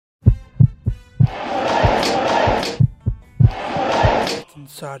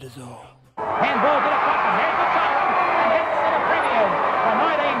onside is all. Handball to the front, and there's the siren, and it's the Premium from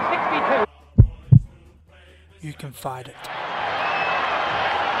 1962. You can fight it.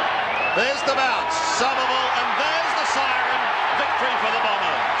 There's the bounce, Somerville, and there's the siren. Victory for the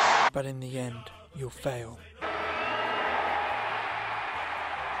Bombers. But in the end, you'll fail.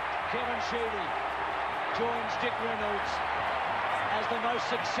 Kevin Sheedy joins Dick Reynolds as the most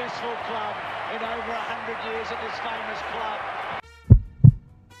successful club in over 100 years at this famous club.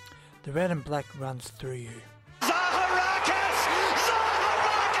 The red and black runs through you. Zaharakis!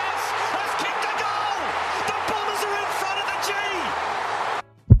 Zaharakis has kicked a goal! The Bombers are in front of the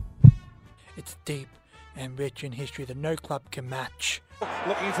G! It's deep and rich in history that no club can match.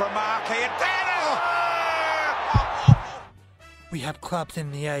 Looking for a mark here. Daniel! We have clubs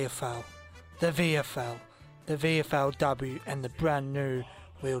in the AFL, the VFL, the VFLW and the brand new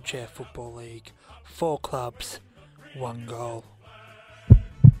Wheelchair Football League. 4 clubs, 1 goal.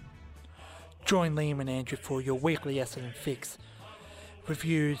 Join Liam and Andrew for your weekly Essendon fix.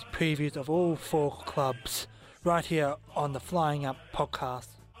 Reviews, previews of all 4 clubs right here on the Flying Up podcast.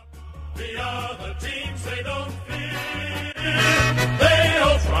 The other teams, they don't fear. They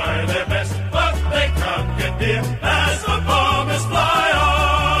all try their best, but they can't get near as the Bombers fly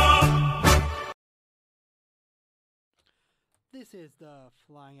on. This is the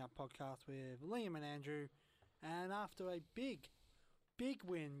Flying Up podcast with Liam and Andrew, and after a big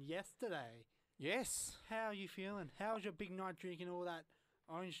win yesterday. Yes. How are you feeling? How was your big night drinking all that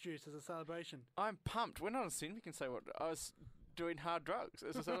orange juice as a celebration? I'm pumped. We're not on sin. We can say what I was doing hard drugs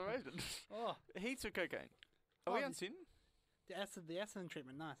as a celebration. Oh, Heaps of cocaine. Are we on sin? the Essendon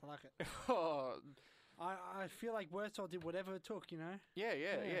treatment, nice. I like it. Oh, I feel like Wursall did whatever it took, you know. yeah.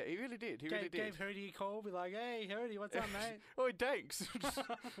 He really did. He really did. Gave Hurdy a call, be like, "Hey, Hurdy, what's up, mate?" Oh, thanks.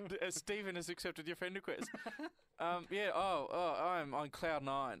 Stephen has accepted your friend request. I'm on cloud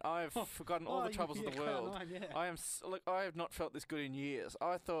 9. I've forgotten all the troubles of the world. Cloud 9, yeah. I have not felt this good in years.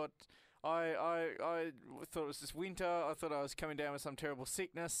 I thought I thought it was just winter. I thought I was coming down with some terrible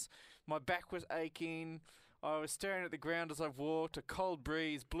sickness. My back was aching. I was staring at the ground as I've walked. A cold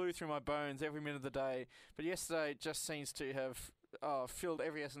breeze blew through my bones every minute of the day. But yesterday just seems to have filled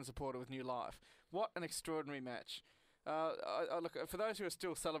every Essendon supporter with new life. What an extraordinary match. Look, for those who are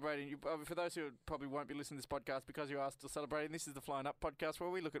still celebrating, for those who probably won't be listening to this podcast because you are still celebrating, this is the Flying Up podcast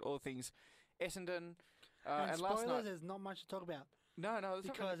where we look at all things Essendon. And last spoilers, night, there's not much to talk about no, there's not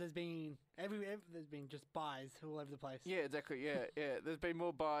because really- there's been just buys all over the place. Yeah, exactly. Yeah. There's been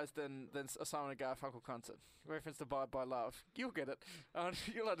more buys than a Simon and Garfunkel concert. Reference to Buy by Love. You'll get it.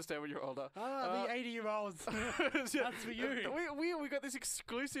 You'll understand when you're older. The 80-year-olds. That's for you. We got this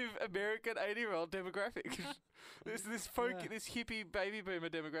exclusive American 80-year-old demographic. this hippie baby boomer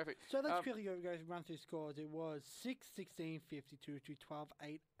demographic. So let's quickly go run through scores. It was 6, 16, 52 to 12,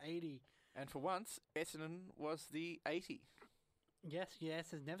 8, 80. And for once, Essendon was the 80. Yes,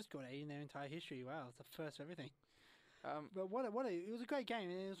 has never scored 80 in their entire history. Wow, it's the first of everything. But it was a great game,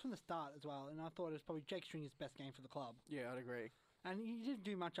 and it was from the start as well. And I thought it was probably Jake Stringer's best game for the club. Yeah, I'd agree. And he didn't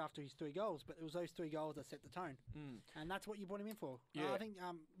do much after his 3 goals, but it was those 3 goals that set the tone. And that's what you brought him in for. Yeah. I think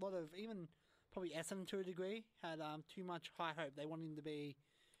a lot of, even probably Essendon to a degree, had too much high hope. They wanted him to be,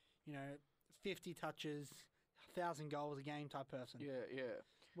 50 touches, 1,000 goals a game type person. Yeah.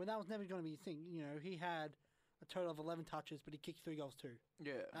 Well, that was never going to be a thing. He had a total of 11 touches, but he kicked 3 goals too.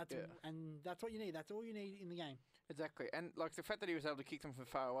 And that's what you need. That's all you need in the game. Exactly. And like the fact that he was able to kick them from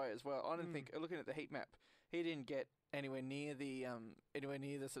far away as well. I didn't think, looking at the heat map, he didn't get anywhere near the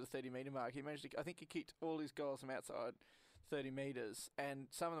sort of 30-metre mark. He managed to, I think he kicked all his goals from outside 30 metres, and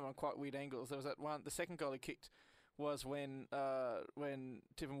some of them on quite weird angles. There was that one, the second goal he kicked was when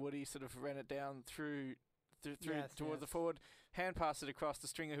Tivan Woody sort of ran it down through towards the forward, hand passed it across the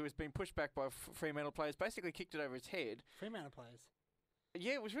Stringer, who was being pushed back by Fremantle players, basically kicked it over his head. Fremantle players?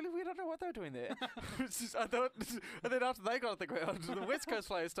 Yeah, it was really weird. I don't know what they were doing there. I thought, and then after they got off the ground, the West Coast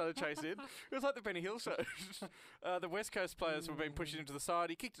players started chasing it. It was like the Benny Hill show. The West Coast players were being pushed into the side.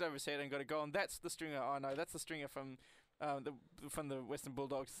 He kicked it over his head and got a goal. And that's the Stringer I know. That's the Stringer from the Western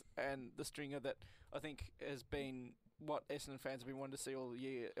Bulldogs, and the Stringer that I think has been what Essendon fans have been wanting to see all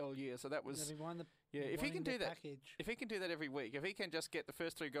year. So that was if he can do that, package. if he can do that every week, if he can just get the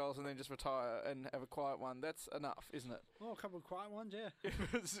first 3 goals and then just retire and have a quiet one, that's enough, isn't it? Oh, a couple of quiet ones, yeah. A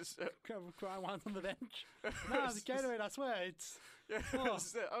couple of quiet ones on the bench. No, it's Gatorade, I swear. It's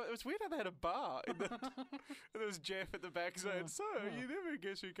it was weird how they had a bar and there was Jeff at the back saying, you never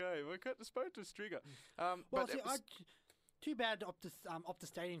guess who came. I spoke to Stringer. Too bad Optus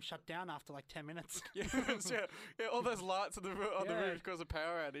Stadium shut down after like 10 minutes. Yeah, all those lights on the roof caused a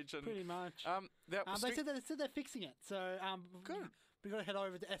power outage. And, pretty much. they said they're fixing it. So good. We got to head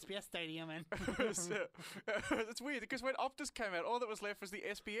over to SBS Stadium and It's weird because when Optus came out, all that was left was the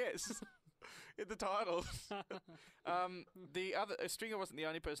SBS in the titles. The other Stringer wasn't the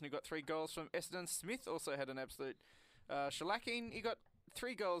only person who got 3 goals from Essendon. Smith also had an absolute shellacking. He got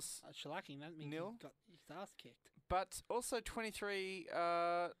 3 goals, shellacking. That means Nil. he got his ass kicked. but also 23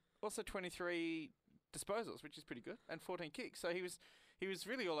 disposals, which is pretty good, and 14 kicks. So he was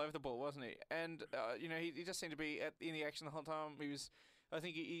really all over the ball, wasn't he? And he just seemed to be in the action the whole time. I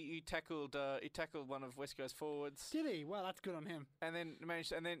think he tackled one of West Coast forwards. Did he? Well, that's good on him. And then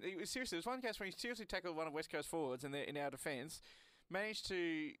it was seriously. There was one case where he seriously tackled one of West Coast forwards in our defence, managed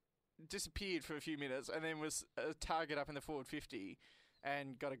to disappeared for a few minutes, and then was a target up in the forward 50,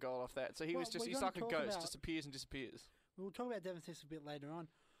 and got a goal off that. So he's like a ghost, just appears and disappears. We'll talk about Devon Smith a bit later on,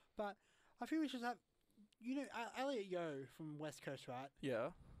 but I feel we should have, Elliot Yeo from West Coast, right? Yeah.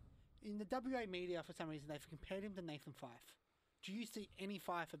 In the WA media, for some reason, they've compared him to Nathan Fyfe. Do you see any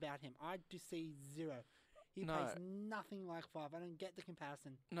Fyfe about him? I just see zero. He No. plays nothing like Fyfe. I don't get the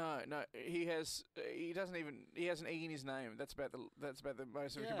comparison. No, he has an E in his name. That's about the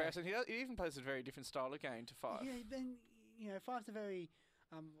most of a Yeah. comparison. He even plays a very different style of game to Five. Yeah, then Fyfe's a very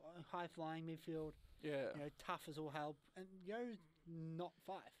high flying midfield. Yeah. Tough as all hell. And Yo's not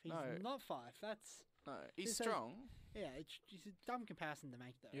Fyfe. He's No. not Fyfe. That's He's So- strong. it's a dumb comparison to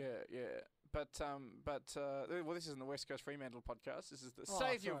make though. Yeah. But well, this isn't the West Coast Fremantle podcast. This is the Oh,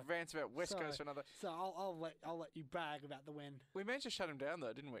 save your sorry. rants about West Sorry. Coast for another. So I'll let you brag about the win. We managed to shut him down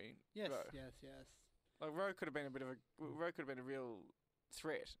though, didn't we? Yes, Rowe? yes. Like Rowe could have been a real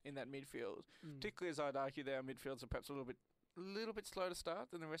threat in that midfield, Mm. particularly as I'd argue that our midfields are perhaps a little bit slow to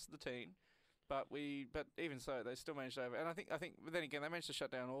start than the rest of the team. But even so, they still managed over. And I think, but then again, they managed to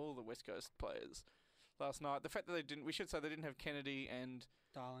shut down all the West Coast players last night. The fact that they didn't say they didn't have Kennedy and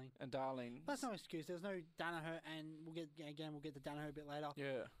Darling. That's no excuse. There was no Danaher, and we'll get to Danaher a bit later.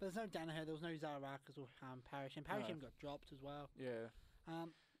 Yeah, But there's no Danaher. There was no Zaharakis or Parrish, and Parrish No. even got dropped as well. yeah.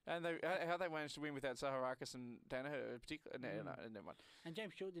 And And how they managed to win without Zaharakis and Danaher, particularly. No, never mind.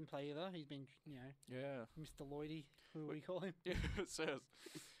 James Short didn't play either. He's been Yeah. Mr. Lloydie, who we call him. Yeah, it says.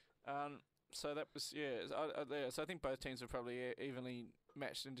 So that was So I think both teams were probably evenly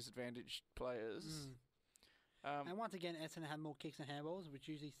matched and disadvantaged players. And once again, Essendon had more kicks and handballs, which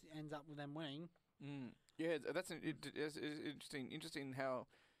usually ends up with them winning. Yeah, that's it's interesting how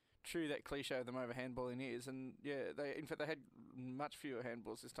true that cliche of them over handballing is. And yeah, they had much fewer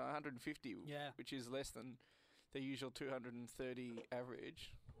handballs this time, 150, Yeah. which is less than their usual 230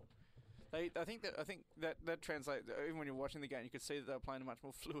 average. I think that translates. Even when you're watching the game, you could see that they were playing a much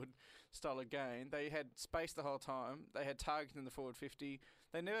more fluid style of game. They had space the whole time. They had targets in the forward 50.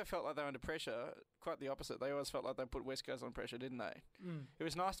 They never felt like they were under pressure. Quite the opposite. They always felt like they put West Coast on pressure, didn't they? It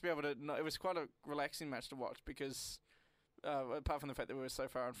was nice to be able to. It was quite a relaxing match to watch because, apart from the fact that we were so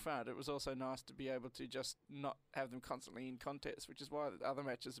far in front, it was also nice to be able to just not have them constantly in contest, which is why the other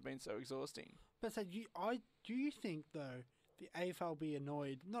matches have been so exhausting. But so do you think though the AFL will be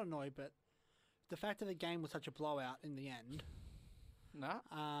not annoyed, but the fact that the game was such a blowout in the end? No.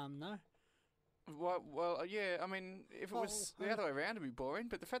 No. Well, yeah. I mean, if it was the other way around, it'd be boring.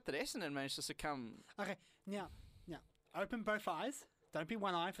 But the fact that Essendon managed to succumb. Okay, now, open both eyes. Don't be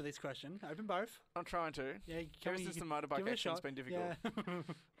one eye for this question. Open both. I'm trying to. Yeah, Ever since the motorbike action's been difficult.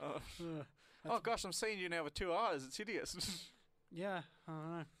 Yeah. Oh gosh, I'm seeing you now with 2 eyes. It's hideous. Yeah, I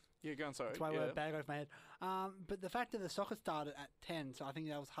don't know. Yeah, go on. Sorry. That's why yeah. we're a bag over my head. But the fact that the soccer started at 10, so I think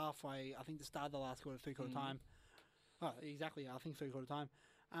that was halfway. I think the start of the last quarter, three-quarter time. Oh, exactly. I think three-quarter time.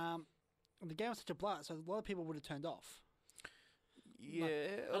 The game was such a blowout, so a lot of people would have turned off. Yeah,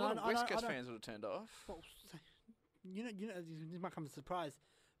 I a lot of don't- West I Coast don't- fans would have turned off. Well, this might come as a surprise,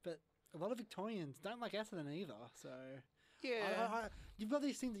 but a lot of Victorians don't like Essendon either. So Yeah. you've got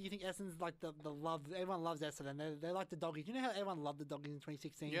these things that you think Essendon's like the love. Everyone loves Essendon. They're like the doggies. You know how everyone loved the doggies in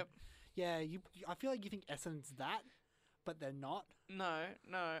 2016. Yep. Yeah. I feel like you think Essendon's that, but they're not. No,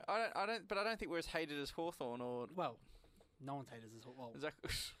 I don't. But I don't think we're as hated as Hawthorn or Well, no one's haters as well.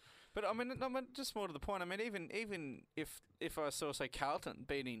 exactly. But I mean, just more to the point. I mean, even if I saw say Carlton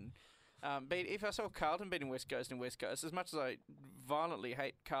beating. If I saw Carlton beating West Coast in West Coast, as much as I violently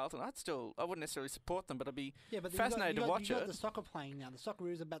hate Carlton, I wouldn't necessarily support them, but I'd be fascinated to watch you got it. the soccer playing now. The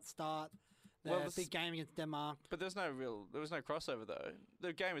Socceroos are about to start. Well, The big game against Denmark. But there was no crossover though.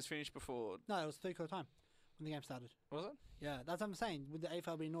 The game was finished before. No, it was three-quarter time when the game started. Was it? Yeah, that's what I'm saying. Would the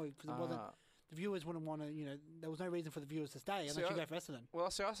AFL be annoyed because it wasn't? The viewers wouldn't want to. There was no reason for the viewers to stay unless you go for Essendon.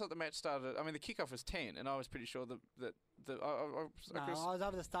 Well, so I thought the match started. I mean, the kickoff was 10, and I was pretty sure that I was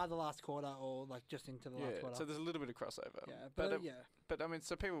either the start of the last quarter or like just into the last quarter. So there's a little bit of crossover. Yeah, but yeah. But I mean,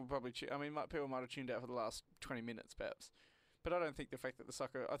 so people will probably. People might have tuned out for the last 20 minutes, perhaps. But I don't think the fact that the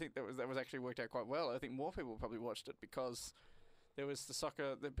soccer, I think that was actually worked out quite well. I think more people probably watched it because there was the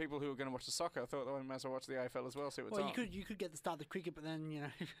soccer. The people who were going to watch the soccer thought they might as well watch the AFL as well. See what's Well, on. you could get the start of the cricket, but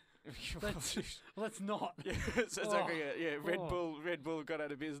then let's not. Yeah, it's exactly it. Yeah, Oh. Red Bull got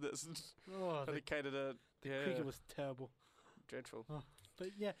out of business and Oh, the dedicated a cricket was terrible. dreadful. But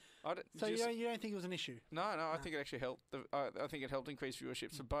yeah, I don't, so just- you don't think it was an issue? No, I think it actually helped. I think it helped increase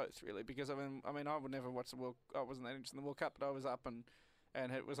viewership for both, really, because I mean, I would never watch the World. I wasn't that interested in the World Cup, but I was up and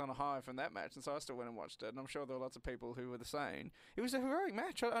it was on a high from that match, and so I still went and watched it. And I'm sure there were lots of people who were the same. It was a heroic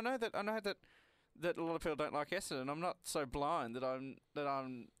match. I know that a lot of people don't like Essendon. I'm not so blind that I'm.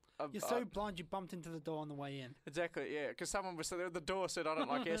 You're so blind you bumped into the door on the way in. Exactly, yeah. Because someone was there at the door said I don't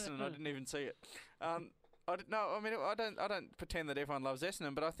like Essendon. I didn't even see it. I don't pretend that everyone loves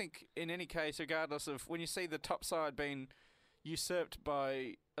Essendon, but I think in any case, regardless of when you see the top side being usurped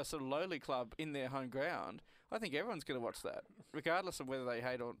by a sort of lowly club in their home ground, I think everyone's going to watch that, regardless of whether they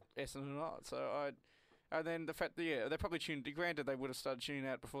hate on Essendon or not. And then the fact that they probably tuned. Granted, they would have started tuning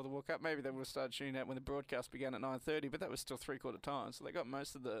out before the World Cup. Maybe they would have started tuning out when the broadcast began at 9:30, but that was still 3/4 time, so they got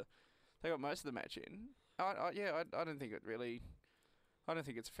most of the match in. I don't think it really. I don't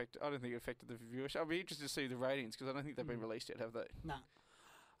think it affected the viewership. I'll be interested to see the ratings because I don't think they've been released yet, have they? No.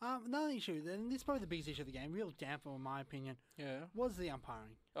 Another issue, and this is probably the biggest issue of the game, real damper in my opinion, Yeah. was the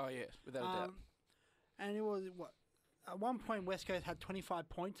umpiring. Oh yeah, without a doubt. And it was at one point West Coast had 25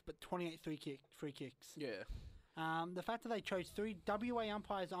 points but 28 free kicks. Yeah. The fact that they chose 3 WA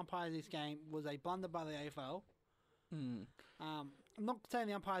umpires to umpire this game was a blunder by the AFL. Mm. I'm not saying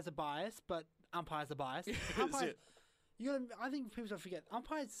the umpires are biased, but umpires are biased. That's umpires, it. I think people don't forget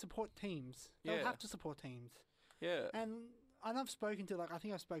umpires support teams. They Yeah. have to support teams. Yeah. And I've spoken to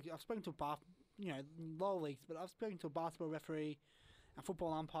I've spoken to lower leagues, but I've spoken to a basketball referee, a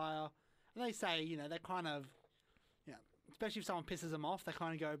football umpire, and they say they kind of, especially if someone pisses them off, they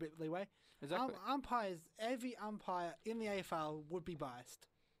kind of go a bit leeway. Exactly. Every umpire in the AFL would be biased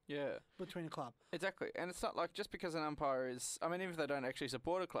Yeah. between a club. Exactly. And it's not like just because an umpire is. I mean, even if they don't actually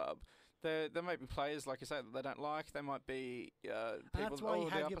support a club, there might be players like you say that they don't like. They might be people. And that's why you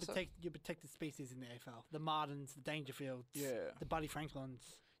the have opposite. your protected species in the AFL: the Martins, the Dangerfields, Yeah. the Buddy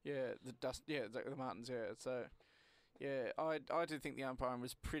Franklins. Yeah, the Martins. Yeah, so yeah, I do think the umpiring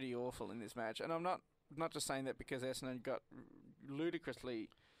was pretty awful in this match, and I'm not just saying that because Essendon got ludicrously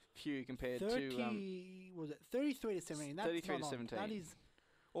few compared 30 was it 33 to 17? That's 33 to not on. 17. That is,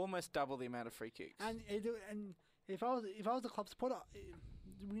 almost double the amount of free kicks. and if I was a club supporter,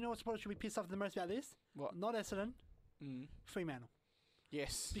 you know what supporter should be pissed off the most about this? What? Not Essendon, Mm. Fremantle,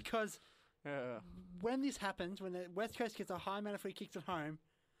 Yes. because Yeah. when this happens, when the West Coast gets a high amount of free kicks at home,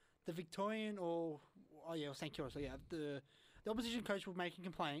 the Victorian or St Kilda, so yeah, the opposition coach will make a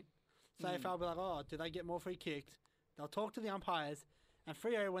complaint. So if I'll be like, oh, do they get more free kicks? They'll talk to the umpires, and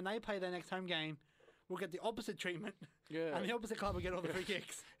Freo, when they play their next home game, will get the opposite treatment, Yeah. and the opposite club will get all the free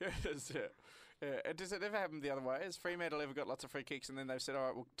kicks. Yeah, that's it. Yeah. And does it ever happen the other way? Has Fremantle ever got lots of free kicks and then they've said, all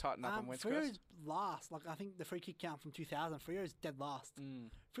right, we'll tighten up on West Freo's Coast? last. Like I think the free kick count from 2000, Freo's dead last. Mm.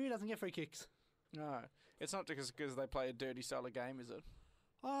 Freo doesn't get free kicks. No. It's not because they play a dirty style of game, is it?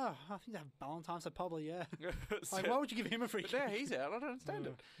 Oh, I think they have Ballantyne, so probably, yeah. So- Like, why would you give him a free But kick? now he's out. I don't understand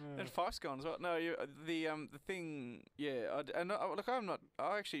it. Yeah. And Fife's gone as well. No, the thing, yeah.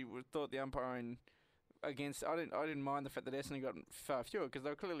 I actually thought the umpiring against. I didn't mind the fact that Essendon got far fewer because they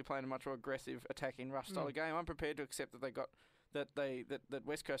were clearly playing a much more aggressive, attacking, rush style of game. I'm prepared to accept that they got that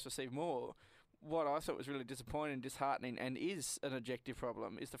West Coast received more. What I thought was really disappointing, disheartening, and is an objective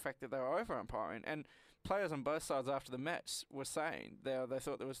problem is the fact that they were over umpiring and. Players on both sides after the match were saying they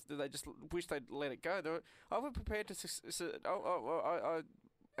thought they just wished they'd let it go. I was prepared to. I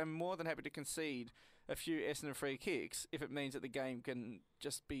am more than happy to concede a few Essendon free kicks if it means that the game can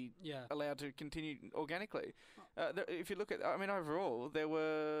just be Yeah. allowed to continue organically. If you look at, overall there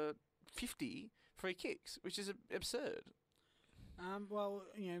were 50 free kicks, which is absurd. Well,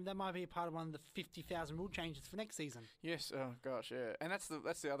 that might be a part of one of the 50,000 rule changes for next season. Yes. Oh gosh. Yeah. And that's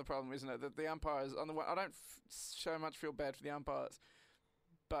the other problem, isn't it? That the umpires on the one, I don't so much feel bad for the umpires,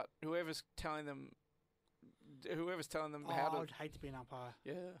 but whoever's telling them how I to. would hate to be an umpire.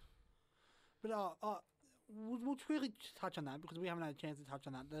 Yeah. But we'll quickly touch on that because we haven't had a chance to touch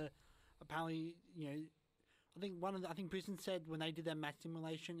on that. Apparently, I think Brisbane said when they did their match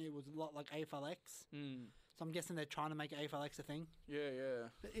simulation, it was a lot like AFLX. Mm. So I'm guessing they're trying to make AFLX a thing. Yeah.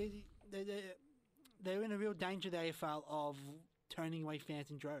 But they're in a real danger, the AFL, of turning away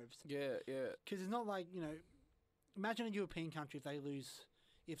fans in droves. Yeah. Because it's not like, imagine a European country if they lose,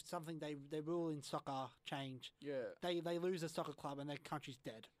 if something they rule in soccer change. Yeah. They lose a soccer club and their country's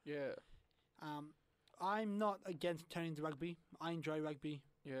dead. Yeah. I'm not against turning to rugby. I enjoy rugby.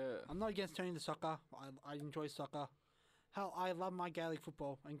 Yeah. I'm not against turning to soccer. I enjoy soccer. Hell, I love my Gaelic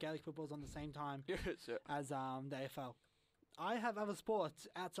football, and Gaelic football's on the same time Yeah. as the AFL. I have other sports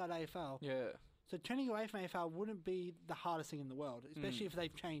outside AFL, Yeah. so turning away from AFL wouldn't be the hardest thing in the world, especially if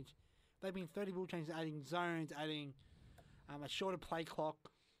they've changed. They've been 30 rule changes, adding zones, adding a shorter play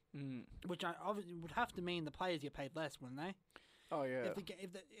clock, which obviously would have to mean the players get paid less, wouldn't they? Oh yeah.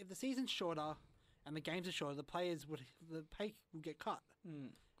 If the season's shorter and the games are shorter, the pay will get cut,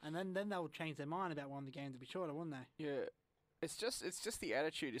 and then they'll change their mind about wanting the game to be shorter, wouldn't they? Yeah. It's just the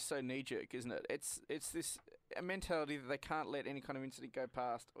attitude is so knee jerk, isn't it? It's this mentality that they can't let any kind of incident go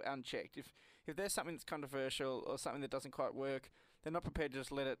past unchecked. If there's something that's controversial or something that doesn't quite work, they're not prepared to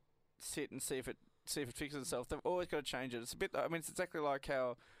just let it sit and see if it fixes itself. They've always got to change it. It's a bit. I mean, it's exactly like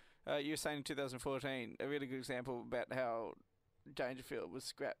how you were saying in 2014. A really good example about how Dangerfield was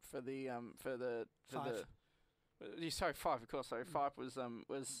scrapped for the Fife. Fife, of course. Sorry, Fife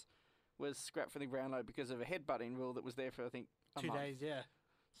was scrapped for the ground load because of a headbutting rule that was there for I think a 2 month. days, yeah.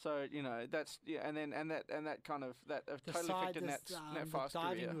 So that's and that kind of totally affected Nat Fife's the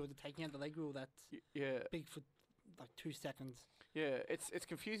diving career. rule, the taking out the leg rule, that's Yeah, big for like 2 seconds. yeah, it's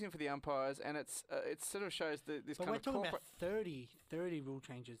confusing for the umpires, and it sort of shows this But kind we're of talking corporate. about 30 rule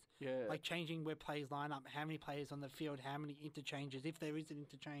changes. Yeah, Like changing where players line up, how many players on the field, how many interchanges, if there is an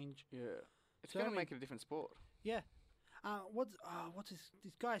interchange. yeah, it's So going to many- make it a different sport. Yeah. What's this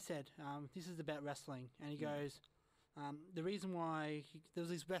guy said? This is about wrestling, and he goes, the reason why there was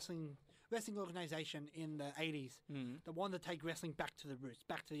this wrestling organization in the 80s that wanted to take wrestling back to the roots,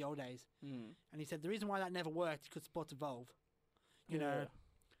 back to the old days. And he said the reason why that never worked is because sports evolve. You know.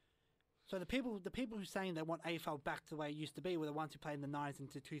 So the people who saying they want AFL back to the way it used to be were the ones who played in the 90s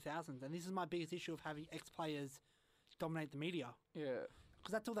into 2000s, and this is my biggest issue of having ex-players dominate the media, Yeah,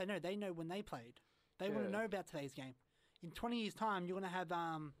 because that's all they know. They know when they played. They want to Yeah. know about today's game. In 20 years' time, you're going to have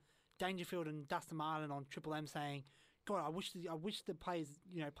Dangerfield and Dustin Martin on Triple M saying, "God, I wish the players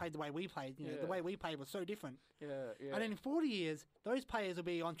played the way we played. The Yeah. way we played was so different." yeah, yeah. And then in 40 years, those players will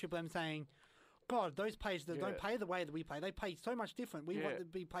be on Triple M saying, "God, those players that don't Yeah. play the way that we play, they play so much different. We want Yeah. to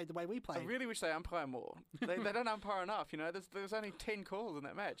be played the way we play." I really wish they umpire more. They don't umpire enough. There's only 10 calls in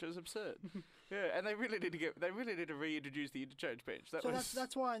that match. It was absurd. Yeah, and they really need to reintroduce the interchange bench. So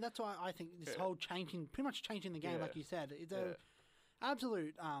that's why I think this Yeah. whole pretty much changing the game, Yeah. like you said, it's Yeah.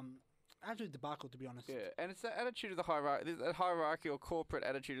 a absolute debacle, to be honest. Yeah, and it's that attitude of the hierarchy, that hierarchical corporate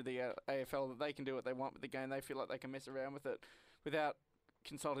attitude of the AFL that they can do what they want with the game. They feel like they can mess around with it without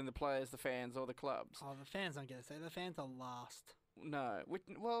consulting the players, the fans, or the clubs. Oh, the fans don't get to say. The fans are last. No,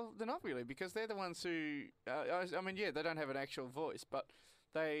 well, they're not really, because they're the ones who. I mean, yeah, they don't have an actual voice, but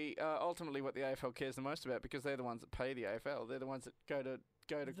they are ultimately what the AFL cares the most about, because they're the ones that pay the AFL. They're the ones that go to.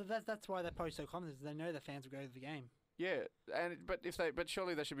 That's why they post so comments. They know the fans will go to the game. Yeah, but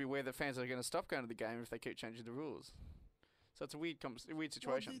surely they should be aware that fans are going to stop going to the game if they keep changing the rules. So it's a weird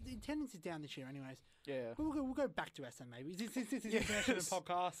situation. Well, the attendance is down this year, anyways. Yeah, We'll go back to SM maybe. This is international Yes.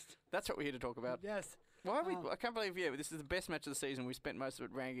 podcast. that's what we're here to talk about. Yes. Why are we? Um, I can't believe. Yeah, this is the best match of the season. We spent most of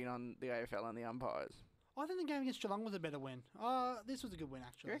it ranking on the AFL and the umpires. I think the game against Geelong was a better win. This was a good win,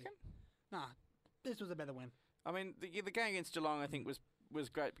 actually. You reckon? Nah, this was a better win. I mean, the game against Geelong, I think, was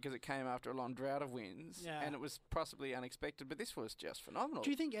great because it came after a long drought of wins, Yeah. and it was possibly unexpected. But this was just phenomenal.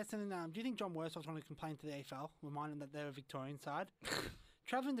 Do you think Essendon? Do you think John Worsfold's going to complain to the AFL, remind them that they're a Victorian side?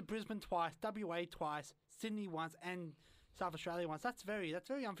 Travelling to Brisbane twice, WA twice, Sydney once, and South Australia once. That's very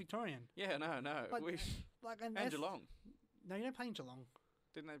un-Victorian. Yeah, no. Like- We, And Geelong, No, you don't play in Geelong.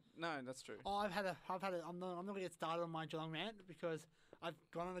 didn't they? No, that's true. Oh, I've had a. I'm not going to get started on my Geelong rant because I've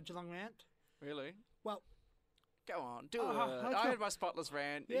gone on a Geelong rant. Really? Well, Go on, do Oh, it. okay. I had my spotless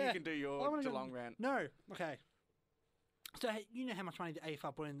rant. Yeah. You can do I your wanna go- Geelong rant. no, okay. So hey, you know how much money the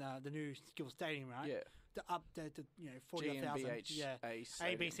AFL put in the new Skills Stadium, right? Yeah. To up to 40,000. GmbH Yeah. A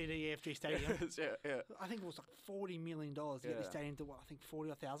A B C D E F G Stadium. yeah. I think it was like $40 million to get the Yeah. stadium to what I think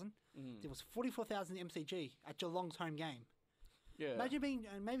 40,000. Mm. There was 44,000 MCG at Geelong's home game. Yeah. Imagine being,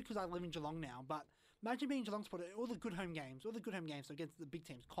 and maybe because I live in Geelong now, but imagine being Geelong supporter. All the good home games against the big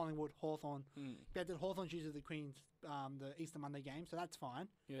teams, Collingwood, Hawthorn. Mm. Yeah, the Hawthorn's usually the Queens, the Easter Monday game, so that's fine.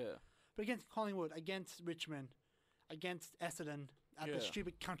 Yeah. But against Collingwood, against Richmond, against Essendon, at the Yeah.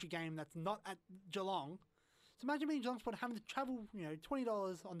 stupid country game that's not at Geelong. So imagine being Geelong supporter having to travel,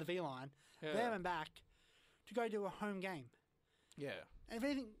 $20 on the V line, Yeah. there and back, to go to a home game. Yeah. And if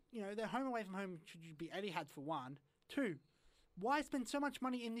anything, their home away from home should be Etihad for one. Two, why spend so much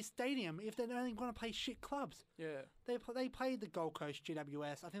money in this stadium if they're only going to play shit clubs? Yeah. They played the Gold Coast,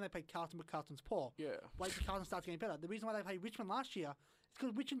 GWS. I think they played Carlton, but Carlton's poor. Yeah. Wait till Carlton starts getting better. The reason why they played Richmond last year is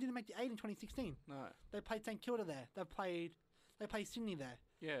because Richmond didn't make the 8 in 2016. No. They played St Kilda there. They played Sydney there,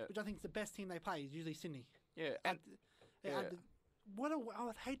 Yeah. which I think is the best team they play. Is usually Sydney. Yeah. And I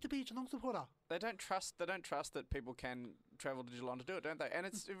would hate to be a Geelong supporter. they don't trust that people can travel to Geelong to do it, don't they? And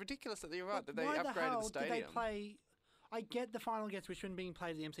it's ridiculous that you're right Like, that they why upgraded the hell the stadium. Did they play? I get the final against Richmond being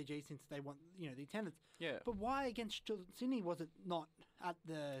played at the MCG since they want the attendance. Yeah. But why against Sydney was it not at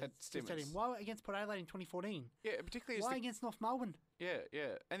the Stimmers. stadium? Why against Port Adelaide in 2014? Yeah, particularly as Why the, against North Melbourne? yeah.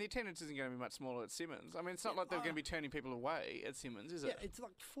 And the attendance isn't going to be much smaller at Simmons. I mean, it's not like they're going to be turning people away at Simmons, is Yeah, it? it's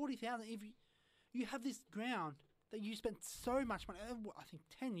like 40,000. If you have this ground that you spent so much money, I think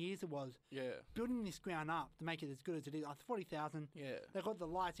 10 years it was, Yeah. building this ground up to make it as good as it is. 40,000. Yeah. They've got the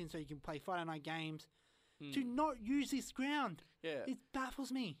lights in so you can play Friday night games. To not use this ground, Yeah. it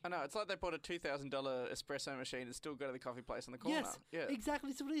baffles me. I know, it's like they bought a $2,000 espresso machine and still go to the coffee place on the corner. Yes, Yeah. exactly.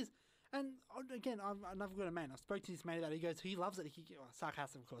 That's what it is. And again, I've never got a man. I spoke to this mate about it. He goes, he loves it.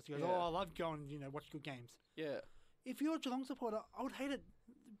 Sarcastic, of course. He goes, Yeah. I love going, watch good games. Yeah. If you're a Geelong supporter, I would hate it.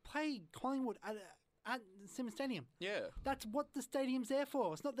 Play Collingwood at Simmons Stadium. Yeah. That's what the stadium's there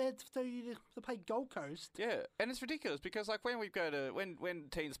for. It's not there for you to play Gold Coast. Yeah, and it's ridiculous because like when we go to when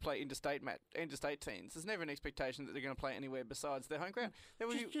teams play interstate teams, there's never an expectation that they're going to play anywhere besides their home ground. There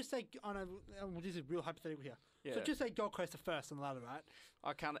will Just say, this is real hypothetical here. Yeah. So just say Gold Coast are first on the ladder, right?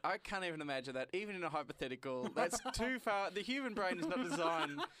 I can't even imagine that. Even in a hypothetical, that's too far. The human brain is not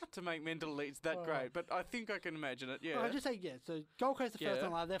designed to make mental leaps that great. But I think I can imagine it. Yeah. I just say So Gold Coast are first Yeah. on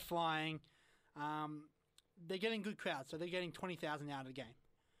the ladder. They're flying. They're getting good crowds, so they're getting 20,000 out of the game.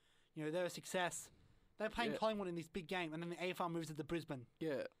 They're a success. They're playing Yeah. Collingwood in this big game, and then the AFL moves it to Brisbane.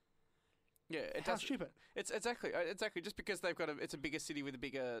 Yeah. Yeah. How stupid. It's exactly just because they've got it's a bigger city with a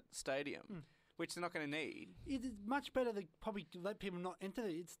bigger stadium, which they're not going to need. It is much better to probably let people not enter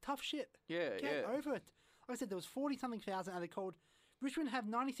it. It's tough shit. Yeah. Get over it. Like I said, there was 40-something thousand, and they called. Richmond have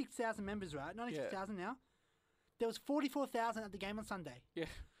 96,000 members, right? 96,000 now. There was 44,000 at the game on Sunday. Yeah.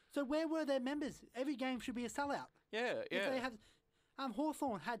 So where were their members? Every game should be a sellout. Yeah. Yeah. If they have,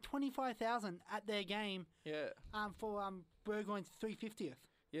 Hawthorn had 25,000 at their game. Yeah. For Burgoyne's 350th.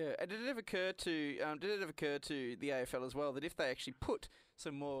 Yeah, and did it ever occur to the AFL as well that if they actually put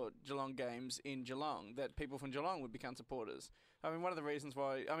some more Geelong games in Geelong, that people from Geelong would become supporters? I mean, one of the reasons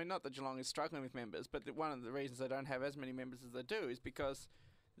why, not that Geelong is struggling with members, but one of the reasons they don't have as many members as they do is because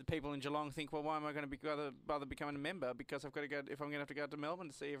the people in Geelong think, well, why am I going to bother becoming a member? Because I've got to go. If I'm going to have to go to Melbourne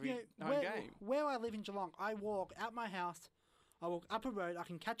to see every home game. Where I live in Geelong, I walk out my house, I walk up a road, I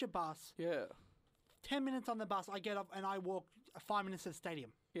can catch a bus. Yeah. 10 minutes on the bus, I get up and I walk 5 minutes to the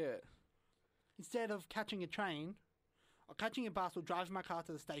stadium. Yeah. Instead of catching a train, or catching a bus or driving my car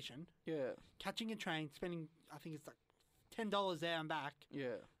to the station, Yeah. catching a train, spending, I think it's like $10 there and back.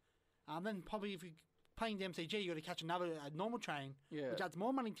 Yeah. Then probably if you're playing the MCG, you got to catch a normal train, Yeah. which adds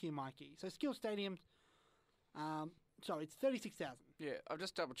more money to your Mikey. So Skill Stadium, so it's 36,000. Yeah. I've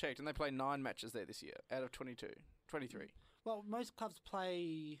just double checked, and they play 9 matches there this year out of 23. Well, most clubs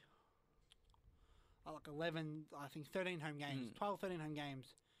play like 11, I think 13 home games, 12, 13 home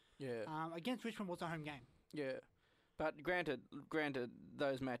games. Yeah. Against Richmond was a home game. Yeah, but granted,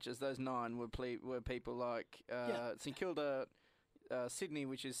 those matches, those 9 were people like St Kilda, Sydney,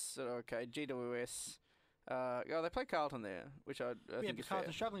 which is sort of okay, GWS. They play Carlton there, which I think is fair.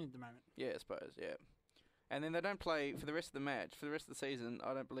 Carlton's struggling at the moment. Yeah, I suppose. Yeah, and then they don't play for the rest of the match. For the rest of the season,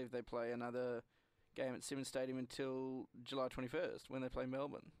 I don't believe they play another game at Simmons Stadium until July 21st when they play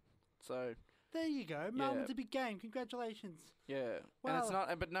Melbourne. So. There you go. Melbourne's a big game. Congratulations. Yeah, Well, and it's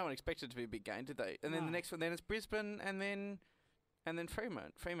not. But no one expected it to be a big game, did they? And then the next one, then it's Brisbane, and then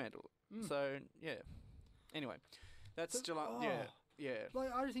Fremantle. So yeah. Anyway, that's still yeah.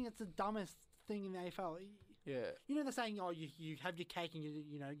 Like, I just think it's the dumbest thing in the AFL. Yeah. They're saying, you have your cake and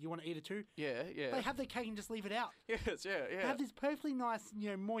you want to eat it too. Yeah. Yeah. They have their cake and just leave it out. Yes. Yeah. They Yeah. have this perfectly nice,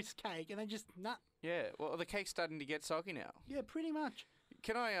 moist cake, and they just Yeah. Well, the cake's starting to get soggy now. Yeah, pretty much.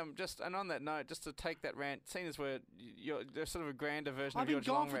 Can I and on that note, just to take that rant, seeing as there's sort of a grander version I've of your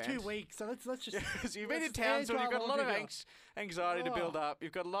been gone Geelong for rant. 2 weeks, so let's just. So you've been in let's air Townsville. dry You've got a lot of laundry here. anxiety to build up.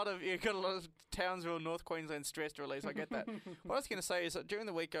 You've got a lot of Townsville, North Queensland stress to release. I get that. What I was going to say is that during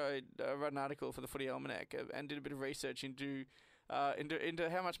the week I wrote an article for the Footy Almanac and did a bit of research into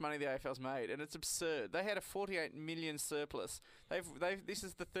how much money the AFL's made, and it's absurd. They had a 48 million surplus. This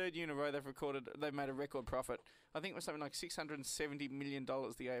is the 3rd year in a row they've made a record profit. I think it was something like $670 million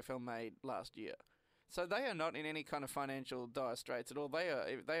the AFL made last year. So they are not in any kind of financial dire straits at all. They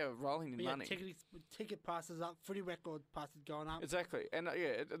are rolling in But yeah, money. ticket prices up, footy record prices going up. Exactly, and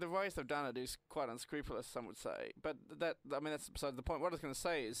the ways they've done it is quite unscrupulous, some would say. But that's beside the point. What I was going to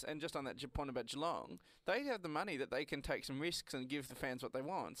say is, and just on that point about Geelong, they have the money that they can take some risks and give the fans what they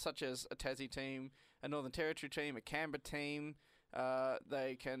want, such as a Tassie team, a Northern Territory team, a Canberra team.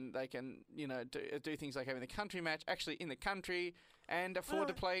 They can do things like having the country match actually in the country and afford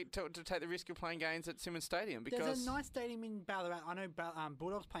to take the risk of playing games at Simmons Stadium because there's a nice stadium in Ballarat. I know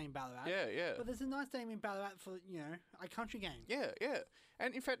Bulldogs play in Ballarat. Yeah. But there's a nice stadium in Ballarat for a country game. Yeah.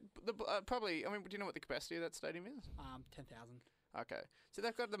 And in fact, probably. I mean, do you know what the capacity of that stadium is? 10,000. Okay, so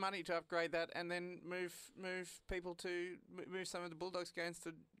they've got the money to upgrade that and then move people to move some of the Bulldogs games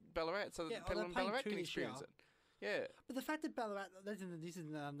to Ballarat so that people in Ballarat can experience it. Yeah. But the fact that Ballarat, this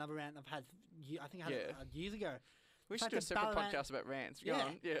is another rant I've had. I think I had it years ago. We should do a separate podcast about rants. Go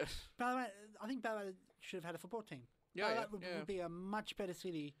on. Yeah. Ballarat, I think Ballarat should have had a football team. Ballarat would be a much better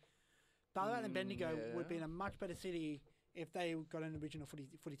city. Ballarat and Bendigo would be in a much better city if they got an original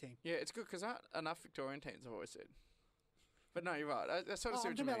footy team. Yeah, it's good because aren't enough Victorian teams, I've always said. But no, you're right. I sort of see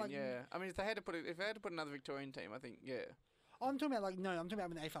what you mean. I mean, if they had to put another Victorian team, I think I'm talking about I'm talking about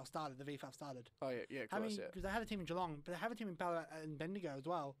when the AFL started, the VFL started. Oh yeah, of course, because they had a team in Geelong, but they have a team in Ballarat and Bendigo as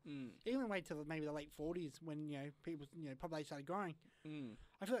well. Even wait till maybe the late 40s when people population started growing.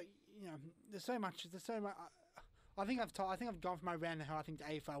 I feel like there's so much. I think I've gone from my rant how I think the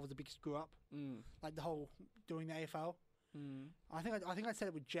AFL was a big screw up. Like the whole doing the AFL. I think I said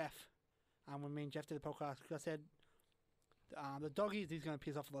it with Jeff, when me and Jeff did the podcast, because I said the Doggies is going to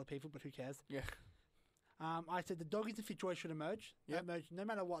piss off a lot of people, but who cares? Yeah. I said the Doggies and Fitzroy should emerge. Yep. That merge, no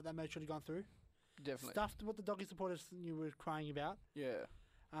matter what, that merge should have gone through. Definitely. Stuff what the Doggies supporters were crying about. Yeah.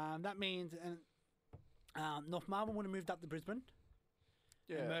 That means North Melbourne would have moved up to Brisbane.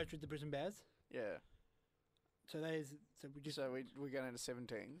 Yeah. And merged with the Brisbane Bears. Yeah. So we're going into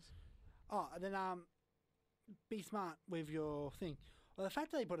 17s. Oh, and then be smart with your thing. Well, the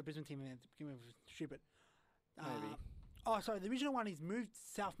fact that they put a Brisbane team in there to begin with was stupid. Maybe. Sorry. The original one is moved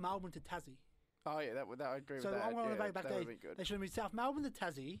South Melbourne to Tassie. Oh yeah, that I agree with So that. I'm going to back that there. would be good. They should have moved South Melbourne to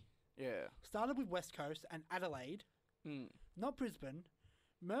Tassie. Yeah. Started with West Coast and Adelaide, not Brisbane.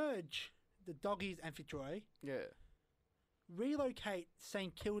 Merge the Doggies and Fitzroy. Yeah. Relocate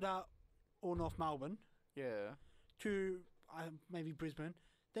St Kilda or North Melbourne. Yeah. To maybe Brisbane.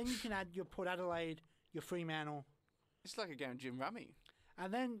 Then you can add your Port Adelaide, your Fremantle. It's like a game of Jim Rummy.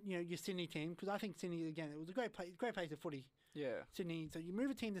 And then your Sydney team, because I think Sydney again it was a great place of footy. Yeah. Sydney. So you move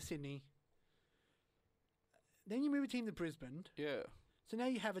a team to Sydney. Then you move a team to Brisbane. Yeah. So now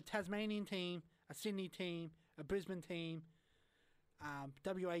you have a Tasmanian team, a Sydney team, a Brisbane team,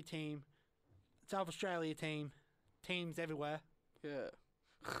 WA team, South Australia team, teams everywhere. Yeah.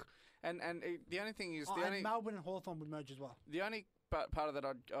 and the only thing is... and Melbourne and Hawthorn would merge as well. The only part of that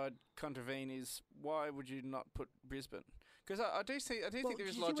I'd contravene is why would you not put Brisbane? Because I do think there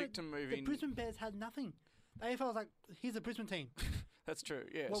is logic to moving... The Brisbane Bears had nothing. The AFL was like, here's a Brisbane team. That's true,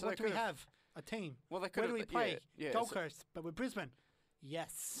 yeah. Well, so what do we have? A team. Well, they Where do we could play? yeah, Gold Coast, but with Brisbane.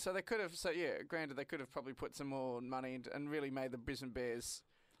 Yes. So they could have. So yeah, granted, they could have probably put some more money into, and really made the Brisbane Bears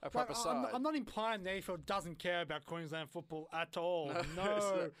a proper side. I'm not implying the AFL doesn't care about Queensland football at all.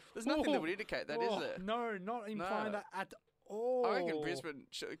 No. There's nothing that would indicate that, is there? No, not implying that at all. I reckon Brisbane.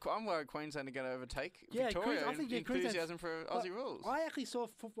 I'm worried Queensland are going to overtake Victoria in enthusiasm for Aussie rules. I actually saw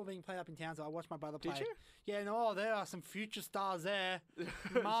football being played up in Townsville. I watched my brother play. Did you? Yeah, there are some future stars there.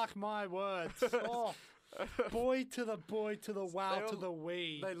 Mark my words. Oh, boy to the wow to the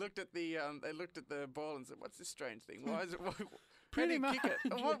wee. They looked at the ball and said, "What's this strange thing? Why is it?" Pretty much. Kick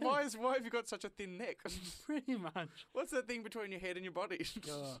it? Why have you got such a thin neck? Pretty much. What's that thing between your head and your body?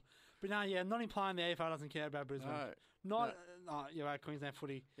 But no, not implying the AFL doesn't care about Brisbane. No. You're right, Queensland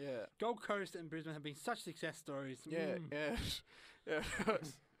footy. Yeah. Gold Coast and Brisbane have been such success stories. Yeah.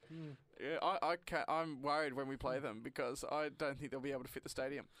 I'm worried when we play them because I don't think they'll be able to fit the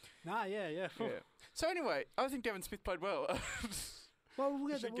stadium. Yeah. So anyway, I think Devon Smith played well. Well, we'll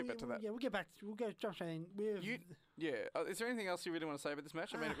get back to that. Yeah, we'll get back. We'll go jump straight in. Is there anything else you really want to say about this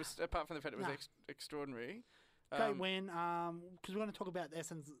match? I mean, it was apart from the fact it was extraordinary. Great win. Because we're going to talk about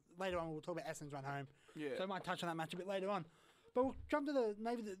Essendon later on. We'll talk about Essendon's run home. Yeah. So I might touch on that match a bit later on. But we'll jump to the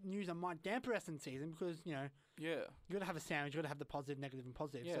news that might damper Essendon season because Yeah. You got to have a sandwich. You got to have the positive, negative, and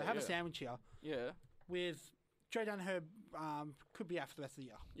positive. Yeah, so have a sandwich here. Yeah. With Joe Danaher could be out for the rest of the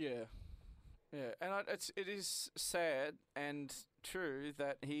year. Yeah. Yeah, and it is sad and true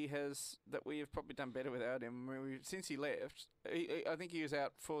that we have probably done better without him. Since he left, I think he was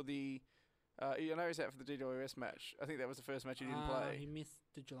out for the You know he's out for the DWS match. I think that was the first match he didn't play. He missed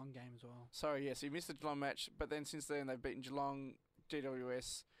the Geelong game as well. Sorry, yes, he missed the Geelong match, but then since then they've beaten Geelong,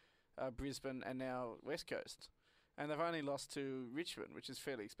 GWS, Brisbane, and now West Coast. And they've only lost to Richmond, which is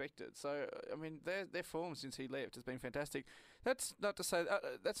fairly expected. So, I mean, their form since he left has been fantastic. That's not to say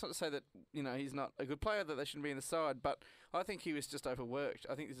that he's not a good player, that they shouldn't be in the side. But I think he was just overworked.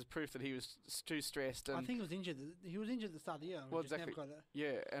 I think this is proof that he was too stressed. And I think he was injured. He was injured at the start of the year. Well, Just never exactly. got it.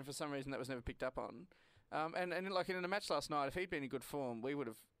 Yeah, and for some reason that was never picked up on. And like in a match last night, if he'd been in good form, we would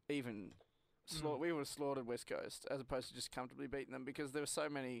have even we would have slaughtered West Coast as opposed to just comfortably beating them, because there were so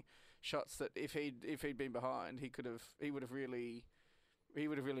many shots that if he'd been behind, he would have really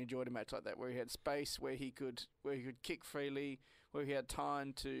enjoyed a match like that, where he had space, where he could kick freely, where he had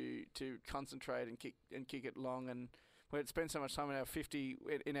time to concentrate and kick it long, and where he'd spent so much time in our 50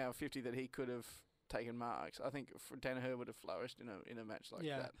 that he could have taken marks. I think Danaher would have flourished in a match like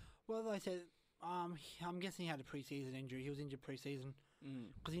that. Well, like I said, I'm guessing he had a pre-season injury. He was injured pre-season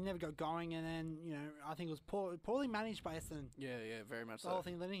because he never got going, and then I think it was poorly managed by Essendon. Yeah, very much The whole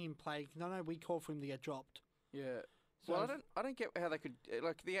thing, letting him play. I know we called for him to get dropped. Yeah. So Well, I don't get how they could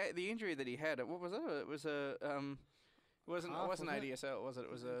like the injury that he had. What was it? It was it wasn't Calf, ADSL, was it?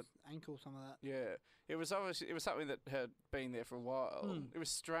 It was a ankle, some of that. yeah. It was something that had been there for a while. It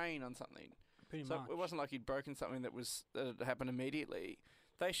was strain on something. Pretty So much. it wasn't like he'd broken something that had happened immediately.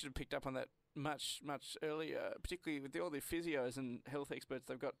 They should have picked up on that much earlier, particularly with all the physios and health experts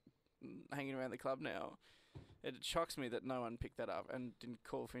they've got hanging around the club now. It shocks me that no one picked that up and didn't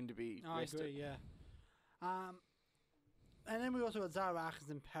call for him to be rested. I agree, yeah. And then we also got Zaharakis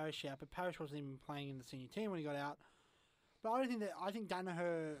and Parrish out, but Parrish wasn't even playing in the senior team when he got out. But I think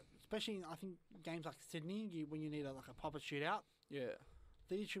Danaher, especially in, I think games like Sydney, when you need a proper shootout, Yeah.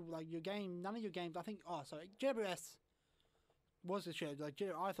 the issue your game, none of your games. I think GWS was the shootout.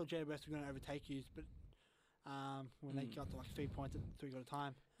 I thought GWS were going to overtake you, but when they got to 3 points at 3 quarter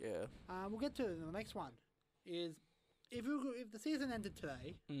time. Yeah. We'll get to the next one. Is if the season ended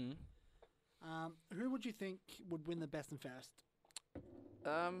today, who would you think would win the best and fairest?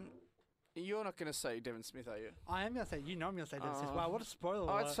 You're not going to say Devon Smith, are you? I am going to say, I'm going to say this. Wow, what a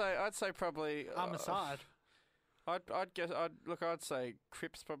spoiler! I'd say probably. I'm aside. I'd say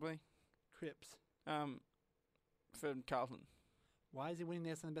Cripps probably. Cripps. For Carlton. Why is he winning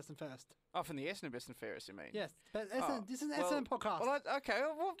the Essendon best and fairest? Oh, from the Essendon best and fairest, you mean? Yes, but this is an Essendon podcast. Well,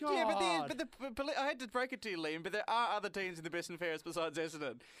 but I had to break it to you, Liam. But there are other teams in the best and fairest besides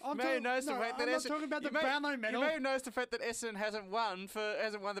Essendon. I'm not talking about the Brownlow medal. You may have noticed the fact that Essendon hasn't won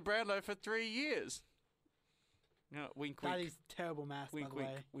the Brownlow for 3 years. No, wink, wink. That is terrible math, wink, by the wink,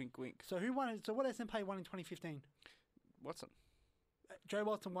 way. wink, wink. So who won? So what Essendon play won in 2015? Watson. Joe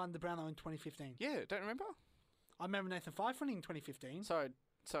Watson won the Brownlow in 2015. Yeah, don't remember? I remember Nathan Fyfe winning in 2015.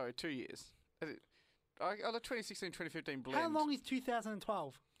 Sorry, 2 years. I let 2016, 2015 blend. How long is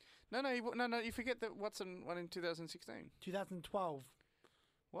 2012? No, you forget that Watson won in 2016. 2012.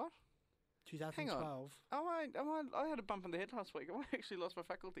 What? 2012. I had a bump in the head last week. I actually lost my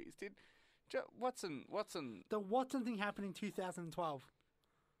faculties. Did Watson? The Watson thing happened in 2012.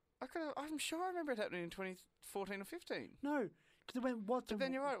 I'm sure I remember it happening in 2014 or 15. No, because it went Watson. But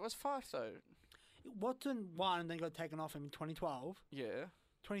then you're right, it was Fyfe though. Watson won and then got taken off him in 2012. Yeah.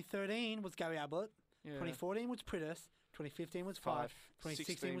 2013 was Gary Ablett. Yeah. 2014 was Prittis. 2015 was Fyfe.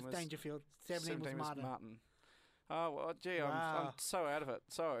 2016 was Dangerfield. 17 was Martin. Oh, well, gee, I'm so out of it.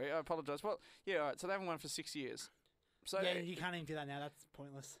 Sorry, I apologise. Well, yeah, all right, so they haven't won for 6 years. So yeah, you can't even do that now. That's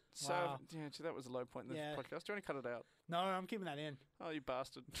pointless. So, wow. yeah, gee, that was a low point in the podcast. Do you want to cut it out? No, I'm keeping that in. Oh, you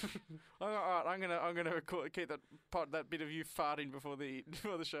bastard! All right, I'm gonna keep that bit of you farting before the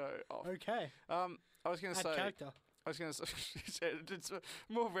show off. Okay. I was gonna say. Character. I was going to say it's a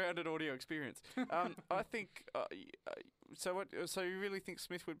more rounded audio experience. I think. So what? So you really think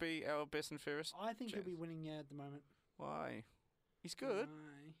Smith would be our best and fairest? I think he'll be winning at the moment. Why? He's good.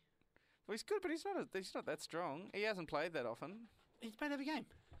 Why? Well, he's good, but he's not that strong. He hasn't played that often. He's played every game.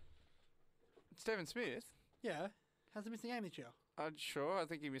 It's Devon Smith. Yeah. Hasn't missed a game this year. Sure. I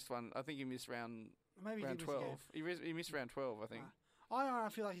think he missed one. I think he missed round 12. He missed round 12, I think. I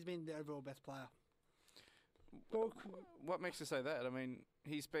feel like he's been the overall best player. What makes you say that? I mean,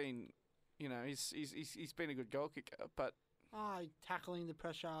 he's been, he's been a good goal kicker, but tackling the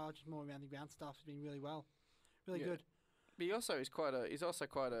pressure, just more around the ground stuff has been really really good. But he's also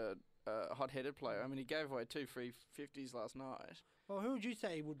quite a hot-headed player. I mean, he gave away 2 free 50s last night. Well, who would you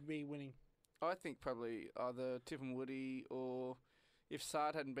say would be winning? I think probably either Tiffin Woody or if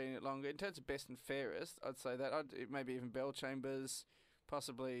Sard hadn't been it longer. In terms of best and fairest, I'd say that. Maybe even Bell Chambers,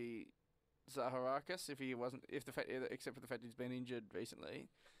 possibly Zaharakis except for the fact he's been injured recently.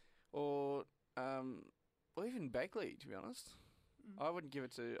 or even Bagley, to be honest. I wouldn't give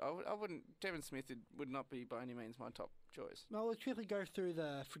it to. I wouldn't. Devon Smith would not be by any means my top choice. Well, let's quickly go through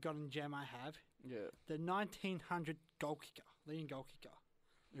the forgotten gem I have. Yeah. The 1900 goal kicker, leading goal kicker,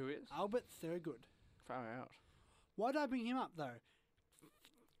 Who is? Albert Thurgood. Far out. Why did I bring him up though?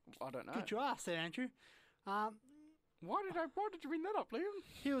 I don't know. Good you asked there, Andrew. Why did you bring that up, Liam?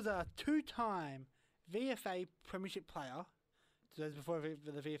 He was a two-time VFA Premiership player. So that's before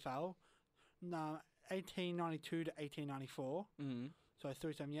the VFL. No, 1892 to 1894. Mm. So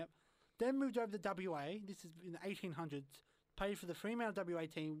 3-time, yep. Then moved over to WA. This is in the 1800s. Played for the Fremantle WA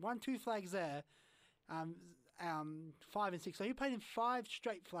team. Won 2 flags there. 5 and 6. So he played in 5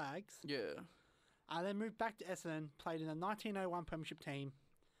 straight flags. Yeah. Then moved back to Essendon. Played in the 1901 Premiership team.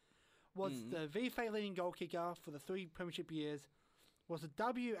 Was the VFA leading goal kicker for the 3 Premiership years. Was the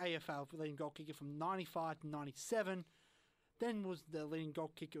WAFL leading goal kicker from 95 to 97. Then was the leading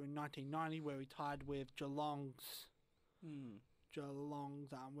goal kicker in 1990, where he tied with Geelong's.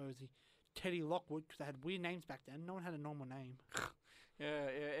 Where was he? Teddy Lockwood, because they had weird names back then. No one had a normal name. Yeah,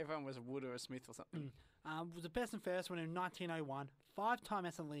 everyone was a Wood or a Smith or something. Was the best and fairest one in 1901. 5-time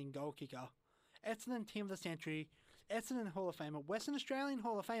Essendon leading goal kicker. Essendon Team of the Century. Essendon Hall of Famer. Western Australian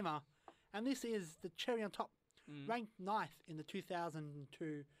Hall of Famer. And this is the cherry on top. Ranked 9th in the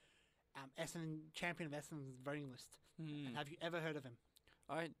 2002 Essendon Champion of Essendon's voting list. And have you ever heard of him?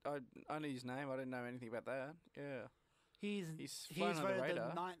 I only his name. I didn't know anything about that. Yeah. He's flown under the voted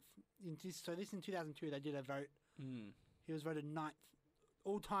radar. the 9th. So this in 2002 they did a vote. He was voted 9th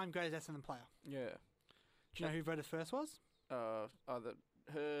all-time greatest Essendon player. Yeah. Do you know who voted first was? Either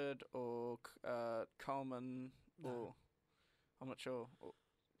Hurd or Coleman or I'm not sure.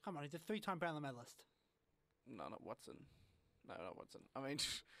 Come on, he's a 3-time Brownlow medalist. No, not Watson. No, not Watson. I mean,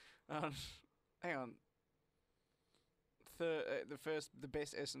 hang on. The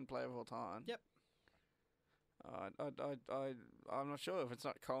best Essendon player of all time. Yep. I'm not sure if it's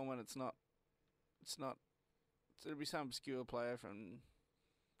not Coleman. It's not. It'll be some obscure player from.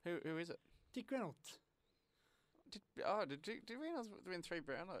 Who is it? Dick Reynolds. Did Reynolds win 3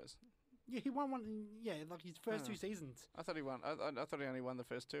 Brownlows? Yeah, he won one. Like his first 2 seasons. I thought he won. I thought he only won the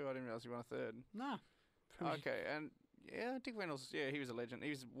first 2. I didn't realise he won a 3rd. No. Okay, and Dick Reynolds. Yeah, he was a legend.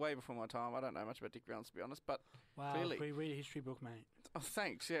 He was way before my time. I don't know much about Dick Reynolds, to be honest, but clearly. We read a history book, mate. Oh,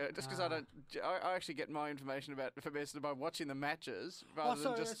 thanks. Yeah, just because I actually get my information about Essendon by watching the matches rather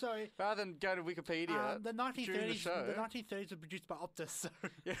than go to Wikipedia. The 1930s. during the show. The 1930s were produced by Optus, so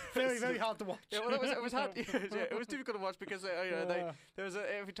Yeah, very hard to watch. Yeah, well, it was hard. It was difficult to watch because there was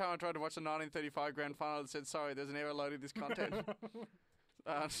every time I tried to watch the 1935 grand final, it said sorry, there's an error loading this content.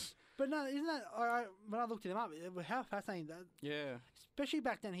 But no, isn't that when I looked him up? How fascinating that. Yeah. Especially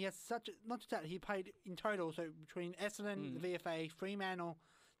back then, he has not just that, he played in total, so between Essendon, the VFA, Fremantle,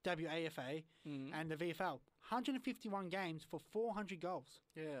 WAFA, and the VFL, 151 games for 400 goals.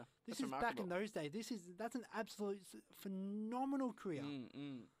 Yeah. This that's is back in those days. That's an absolute phenomenal career.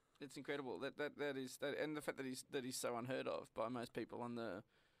 It's incredible. That is, and the fact that he's so unheard of by most people on the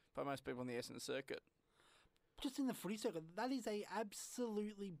Essendon circuit. Just in the footy circuit, that is an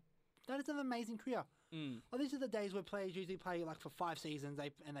amazing career. Well, these are the days where players usually play like for 5 seasons,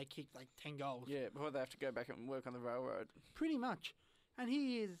 and they kick like 10 goals. Yeah, before they have to go back and work on the railroad. Pretty much, and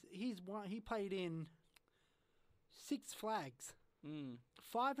he played in 6 flags,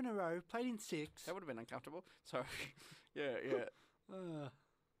 5 in a row. Played in 6. That would have been uncomfortable. Sorry. yeah.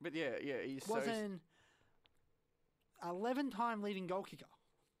 But yeah. He's was an 11-time leading goal kicker.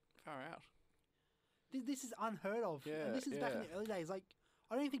 Far out. This is unheard of. Yeah, and this is back in the early days. Like,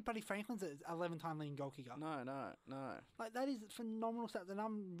 I don't even think Buddy Franklin's an 11-time leading goal kicker. No. Like, that is phenomenal stuff, and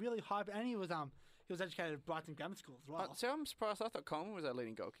I'm really hyped. And he was educated at Brighton Grammar School as well. So I'm surprised. I thought Coleman was our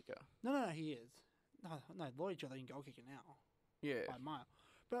leading goal kicker. No, he is. No, Lloyd's your leading goal kicker now. Yeah. By a mile.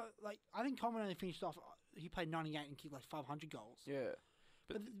 But, like, I think Coleman only finished off, he played 98 and kicked like 500 goals. Yeah.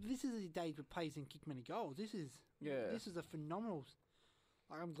 But this is the days where players didn't kick many goals. This is a phenomenal.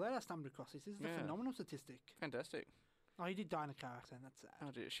 Like, I'm glad I stumbled across this. This is a phenomenal statistic. Fantastic. Oh, he did die in a car accident. That's sad.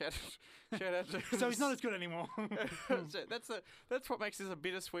 Oh dear, shout out to So he's not as good anymore. That's what makes this a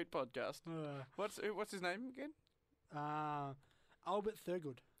bittersweet podcast. What's his name again? Albert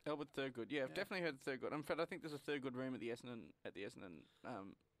Thurgood. Albert Thurgood. Yeah, I've definitely heard Thurgood. In fact, I think there's a Thurgood room at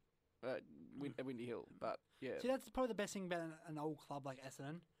Windy Hill. But yeah, See, that's probably the best thing about an old club like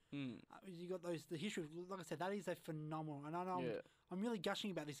Essendon. You got the history. Like I said, that is a phenomenal. And I know I'm really gushing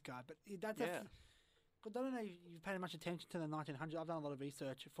about this guy, but I don't know if you've paid much attention to the 1900s. I've done a lot of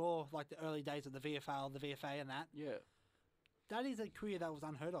research for like the early days of the VFL, the VFA, and that. Yeah. That is a career that was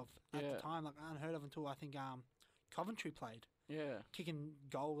unheard of at the time. Like unheard of until I think Coventry played. Yeah. kicking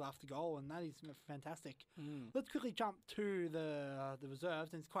goal after goal, and that is fantastic. Mm. Let's quickly jump to the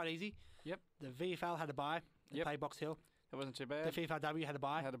reserves, and it's quite easy. Yep. The VFL had a bye. They Yep. play Box Hill. It wasn't too The bad. VFLW had a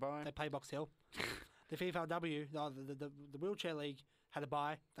bye. Had a bye. They play Box Hill. The VFLW, the Wheelchair League, had a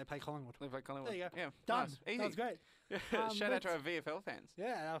bye. They play Collingwood. They played Collingwood. There you go. Yeah. Done. Nice. Easy. That was great. Shout out to our let's- VFL fans.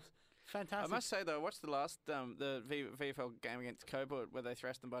 Yeah, that was I fantastic. must say though, I watched the last VFL game against Coburg where they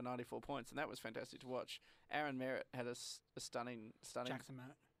thrashed them by 94 points, and that was fantastic to watch. Aaron Merritt had a stunning. Jackson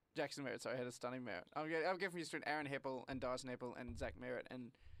Merritt. Jackson Merritt, sorry, had a stunning Merritt. I'm giving you straight Aaron Heppel and Dyson Heppel and Zach Merritt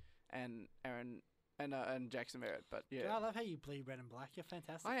and Aaron and Jackson Merritt. But yeah, I love how you bleed red and black. You're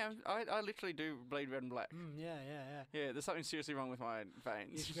fantastic. I am. I literally do bleed red and black. Yeah. Yeah, there's something seriously wrong with my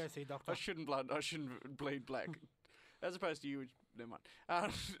veins. You should go see a doctor. I shouldn't bleed black, as opposed to you. Which, never mind.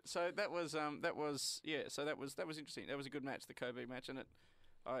 So that was interesting. That was a good match, the Kobe match, and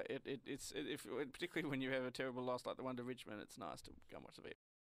particularly when you have a terrible loss like the one to Richmond, it's nice to go and watch the VFL.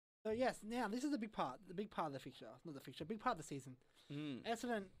 So yes, now this is the big part of the fixture, not the fixture, big part of the season.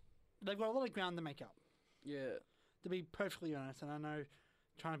 Essendon, they've got a lot of ground to make up. Yeah. To be perfectly honest, and I know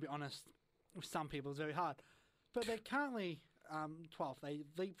trying to be honest with some people is very hard, but they're currently 12th. They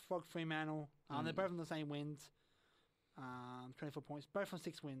leapfrog Fremantle. They're both on the same wins, 24 points, both on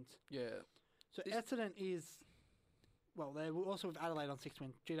 6 wins. Yeah. So Essendon is, well, they're also with Adelaide on 6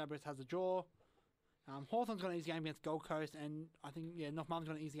 wins. GWS has a draw. Hawthorn's got an easy game against Gold Coast, and I think North Melbourne's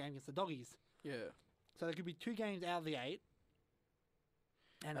got an easy game against the Doggies. Yeah. So there could be 2 games out of the 8,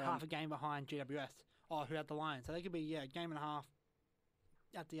 and half a game behind GWS. Who had the Lions? So they could be a game and a half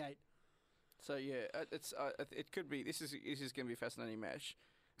at the 8. So yeah, it could be. This is going to be a fascinating match.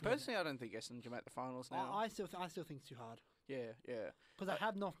 Personally, I don't think Essendon can make the finals now. I still think it's too hard Yeah. because I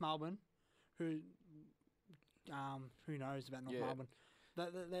have North Melbourne, who knows about North Yeah. Melbourne?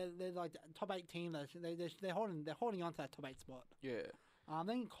 They're like the top 8 team. They're holding on to that top 8 spot. Yeah.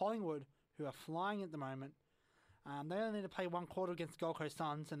 Then Collingwood, who are flying at the moment. They only need to play 1 quarter against Gold Coast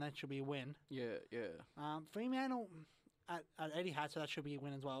Suns, and that should be a win. Yeah. Fremantle at Etihad, so that should be a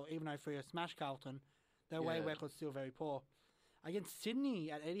win as well. Even though Freo smashed Carlton, their away Yeah. record's still very poor. Against Sydney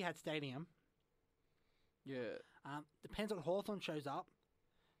at Etihad Stadium, Yeah. depends what Hawthorn shows up.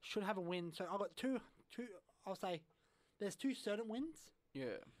 Should have a win. So I've got two. I'll say there's 2 certain wins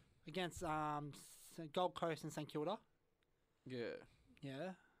Yeah. against Gold Coast and St Kilda. Yeah.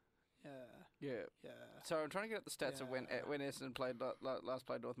 Yeah. So I'm trying to get up the stats of when Yeah. Essendon played last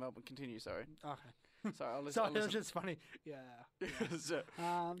played North Melbourne. Continue. Sorry. Okay. Sorry. I'll listen. So I'll it was listen. just funny. Yeah. So,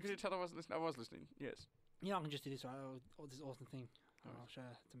 Um, can you tell I wasn't listening? I was listening. Yes. I can just do this, right? This awesome thing. I'll show you.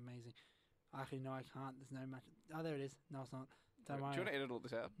 It's amazing. Actually, no, I can't. There's no match. Oh, there it is. No, it's not. Don't Do worry. you want to edit all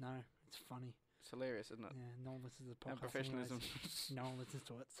this out? No, it's funny. It's hilarious, isn't it? Yeah, no one listens to the podcast. And professionalism. anyways. No one listens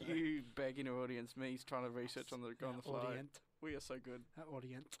to it. So. You begging your audience, me trying to research on the fly. Audience. We are so good.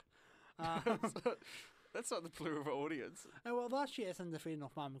 Audience. That's not the plural of audience. Well, last year Essendon defeated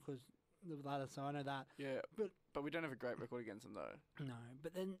North Melbourne because of the ladder, so I know that. Yeah, But- but we don't have a great record against them though. No,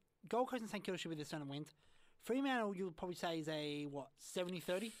 but then Gold Coast and St Kilda should be the certain wins. Fremantle, you'll probably say is a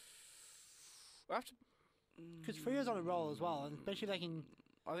 70-30? After, Because Freo's on a roll as well, and especially if they can.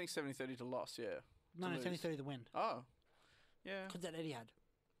 I think 70-30 to loss. Yeah. No, to it's lose. 70-30 to win. Oh. Yeah. Because that Etihad.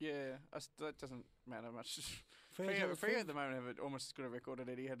 Yeah. That doesn't matter much. Freo's Freo at the moment have almost as good a record at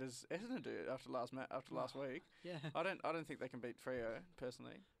Etihad as Essendon do after last week. Yeah. I don't think they can beat Freo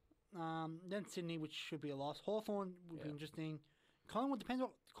personally. Then Sydney, which should be a loss. Hawthorn would be Yeah. interesting. Collingwood, depends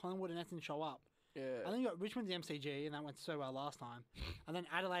what Collingwood and Essendon show up. Yeah. I think you got Richmond's the MCG, and that went so well last time. And then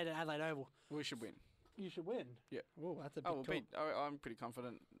Adelaide at Adelaide Oval. We should win. You should win. Yeah. Oh, that's a big Oh, we'll talk. beat. I'm pretty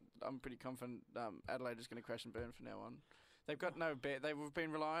confident. Adelaide is going to crash and burn from now on. They've got no bet. They've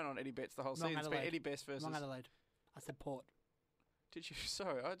been relying on Eddie Betts the whole Wrong season. It's been Adelaide. Eddie Betts versus. Wrong Adelaide. I said Port. Did you?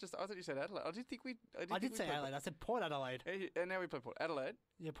 Sorry, I thought you said Adelaide. I did think we. I did say Adelaide. I said Port Adelaide. And now we play Port Adelaide.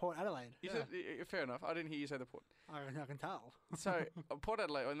 Yeah, Port Adelaide. You Yeah. said, fair enough. I didn't hear you say the Port. I can tell. So Port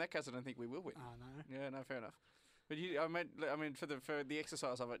Adelaide. In that case, I don't think we will win. Oh, no. Yeah, no, fair enough. But I mean, for the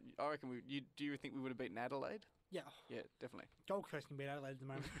exercise of it, I reckon do you think we would have beaten Adelaide? Yeah. Yeah, definitely. Gold Coast can beat Adelaide at the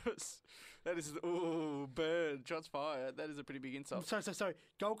moment. That is bird shots fired. That is a pretty big insult. So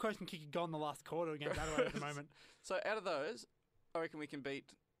Gold Coast can kick a goal in the last quarter against Adelaide at the moment. So out of those, I reckon we can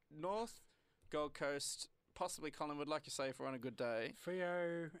beat North, Gold Coast, possibly Collingwood, like you say, if we're on a good day,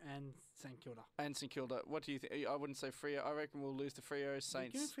 Freo and St Kilda. and St Kilda. What do you think? I wouldn't say Freo. I reckon we'll lose to Freo,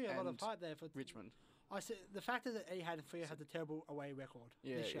 Saints, You're giving Freo a lot of and hype there for Richmond. I said the fact is that Etihad and Freo had a terrible away record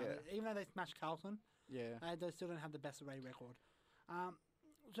Yeah, this year. yeah. Even though they smashed Carlton, Yeah. they still don't have the best away record.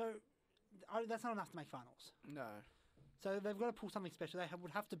 So that's not enough to make finals. No. So they've got to pull something special. They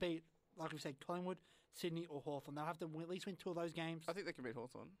would have to beat, like we said, Collingwood, Sydney, or Hawthorn. They'll have to at least win 2 of those games. I think they can beat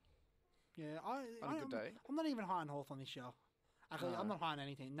Hawthorn. Yeah, On a good day. I'm not even high on Hawthorn this year. Actually, No. I'm not high on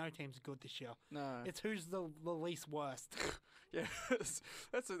anything. No team's good this year. No. It's who's the least worst. Yeah,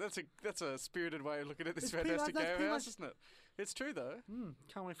 that's a spirited way of looking at this It's pretty fantastic much- that's game of pretty ours, much- isn't it? It's true though.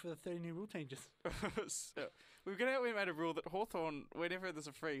 Can't wait for the 30 new rule changes. So, we made a rule that Hawthorn, whenever there's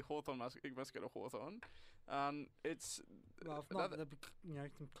a free, Hawthorn must go to Hawthorn. It's Well, if not, another,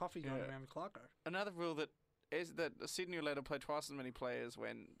 some coffee going Yeah. around with Clarko. another rule that is that Sydney are allowed to play twice as many players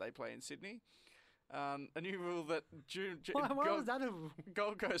when they play in Sydney. A new rule that Why was that a rule?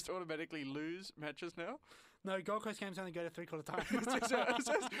 Gold Coast automatically lose matches now. No, Gold Coast games only go to 3/4 time.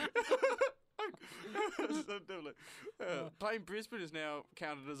 Definitely. Playing Brisbane is now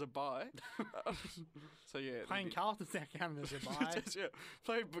counted as a bye. So yeah, Playing Carlton's now counted as a bye. yeah,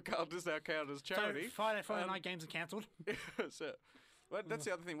 playing Carlton is now counted as charity. So Friday Um, night games are cancelled. So, well, that's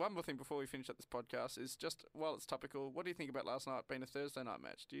the other thing. One more thing before we finish up this podcast is just while it's topical, what do you think about last night being a Thursday night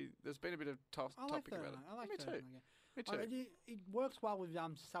match? There's been a bit of I like topic Thursday about night. it. I like Me Thursday too. night game. Me too. It works well with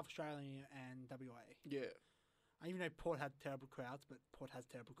South Australia and WA. Yeah. Even though Port had terrible crowds, but Port has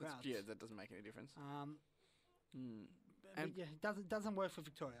terrible crowds. Yeah, that doesn't make any difference. But And- yeah, it doesn't work for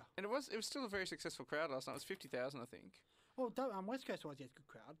Victoria. And it was still a very successful crowd last night. It was 50,000, I think. Well, West Coast was good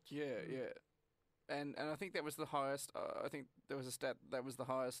crowd. Yeah. And I think that was the highest. I think there was a stat that was the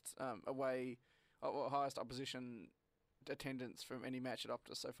highest away, highest opposition attendance from any match at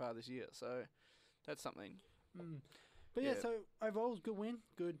Optus so far this year. So that's something. But yeah, Yeah. so overall, it was a good win,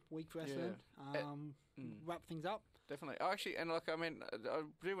 good week for Essendon. Wrap things up. Definitely. Oh, actually, and look, I mean, I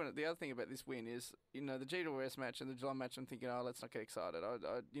do want the other thing about this win is, the GWS match and the Geelong match. I'm thinking, let's not get excited.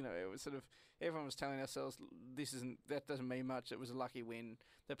 It was sort of everyone was telling ourselves that doesn't mean much. It was a lucky win.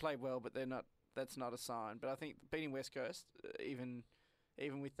 They played well, but they're not. That's not a sign. But I think beating West Coast, even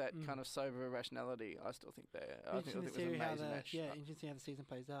with that kind of sober rationality, I still think I think it was an amazing match. Yeah, interesting to see how the season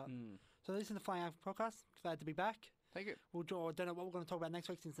plays out. Mm. So this is the Flying Alpha podcast. Glad to be back. Thank you. I don't know what we're going to talk about next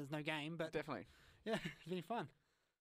week since there's no game, but Definitely. yeah, it's been fun.